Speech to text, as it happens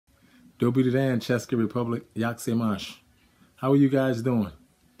Doby den, Český republic, jak se máš? How are you guys doing?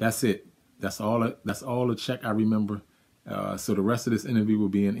 That's it. That's all the Czech I remember. So the rest of this interview will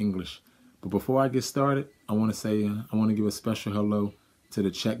be in English. But before I get started, I want to say, I want to give a special hello to the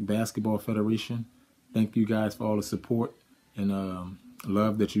Czech Basketball Federation. Thank you guys for all the support and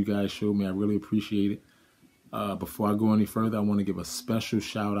love that you guys showed me. I really appreciate it. Before I go any further, I want to give a special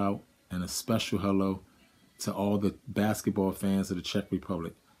shout out and a special hello to all the basketball fans of the Czech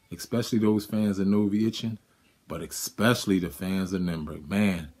Republic, especially those fans of Nový Jičín, but especially the fans of Nymburk.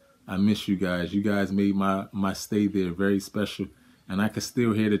 Man, I miss you guys. You guys made my stay there very special, and I can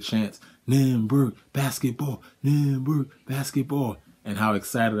still hear the chants, Nymburk basketball, Nymburk basketball, and how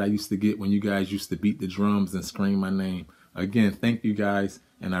excited I used to get when you guys used to beat the drums and scream my name. Again, thank you guys,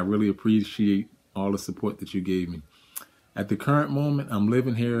 and I really appreciate all the support that you gave me. At the current moment, I'm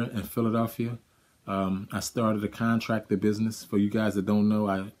living here in Philadelphia. I started a contractor business. For you guys that don't know,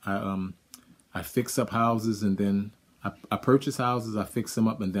 I fix up houses, and then I purchase houses, I fix them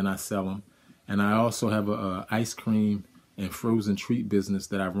up, and then I sell them. And I also have a ice cream and frozen treat business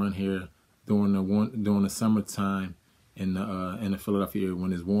that I run here during the summertime in the Philadelphia area.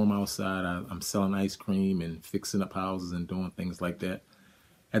 When it's warm outside, I'm selling ice cream and fixing up houses and doing things like that.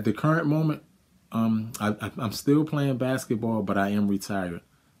 At the current moment, I'm still playing basketball, but I am retired.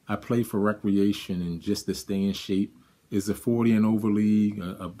 I play for recreation and just to stay in shape. It's a 40 and over league,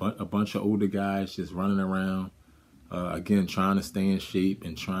 a bunch of older guys just running around, again, trying to stay in shape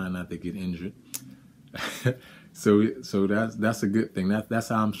and trying not to get injured. so that's a good thing. That's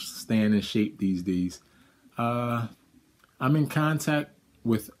how I'm staying in shape these days. I'm in contact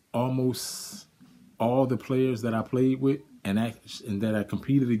with almost all the players that I played with and that I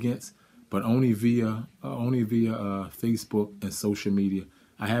competed against, but only via Facebook and social media.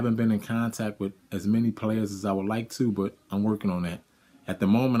 I haven't been in contact with as many players as I would like to, but I'm working on that. At the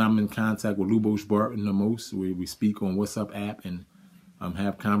moment, I'm in contact with Luboš Barton the most, where we speak on WhatsApp app and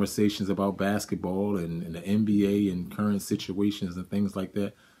have conversations about basketball and the NBA and current situations and things like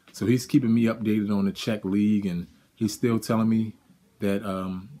that. So he's keeping me updated on the Czech League, and he's still telling me that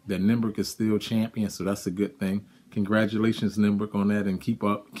that Nymburk is still champion, so that's a good thing. Congratulations, Nymburk, on that, and keep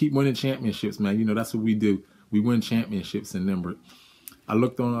winning championships, man. You know, that's what we do. We win championships in Nymburk. I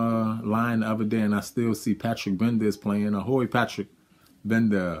looked online the other day, and I still see Patrick Bender is playing. Ahoy, Patrick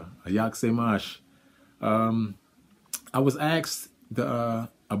Bender. Jak se máš? I was asked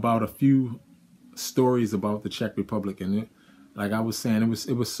about a few stories about the Czech Republic, and like I was saying,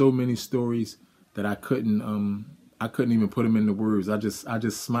 it was so many stories that I couldn't even put them into words. I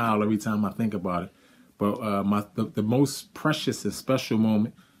just smile every time I think about it. But the most precious and special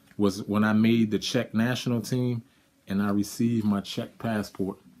moment was when I made the Czech national team and I received my Czech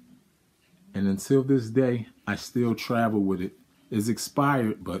passport. And until this day, I still travel with it. It's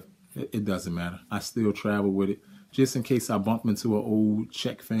expired, but it doesn't matter. I still travel with it, just in case I bump into an old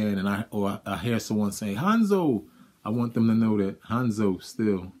Czech fan and I hear someone say, Honzo. I want them to know that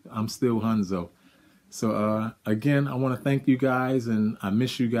Honzo I'm still Honzo. So again, I want to thank you guys, and I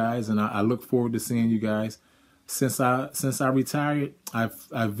miss you guys, and I look forward to seeing you guys. Since I retired,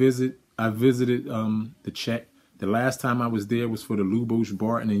 I visited the Czech. The last time I was there was for the Luboš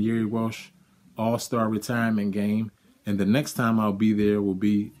Barton and Yuri Welsh All-Star Retirement Game, and the next time I'll be there will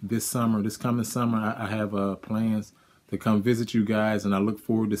be this coming summer. I have plans to come visit you guys, and I look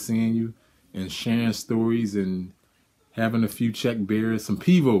forward to seeing you and sharing stories and having a few Czech beers, some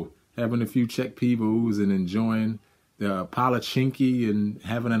pivo. Having a few Czech pivos and enjoying the palachinki and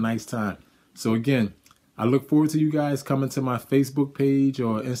having a nice time. So again, I look forward to you guys coming to my Facebook page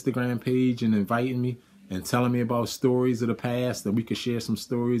or Instagram page and inviting me and telling me about stories of the past, that we could share some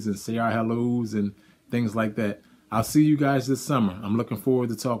stories and say our hellos and things like that. I'll see you guys this summer. I'm looking forward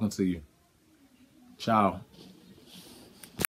to talking to you. Ciao.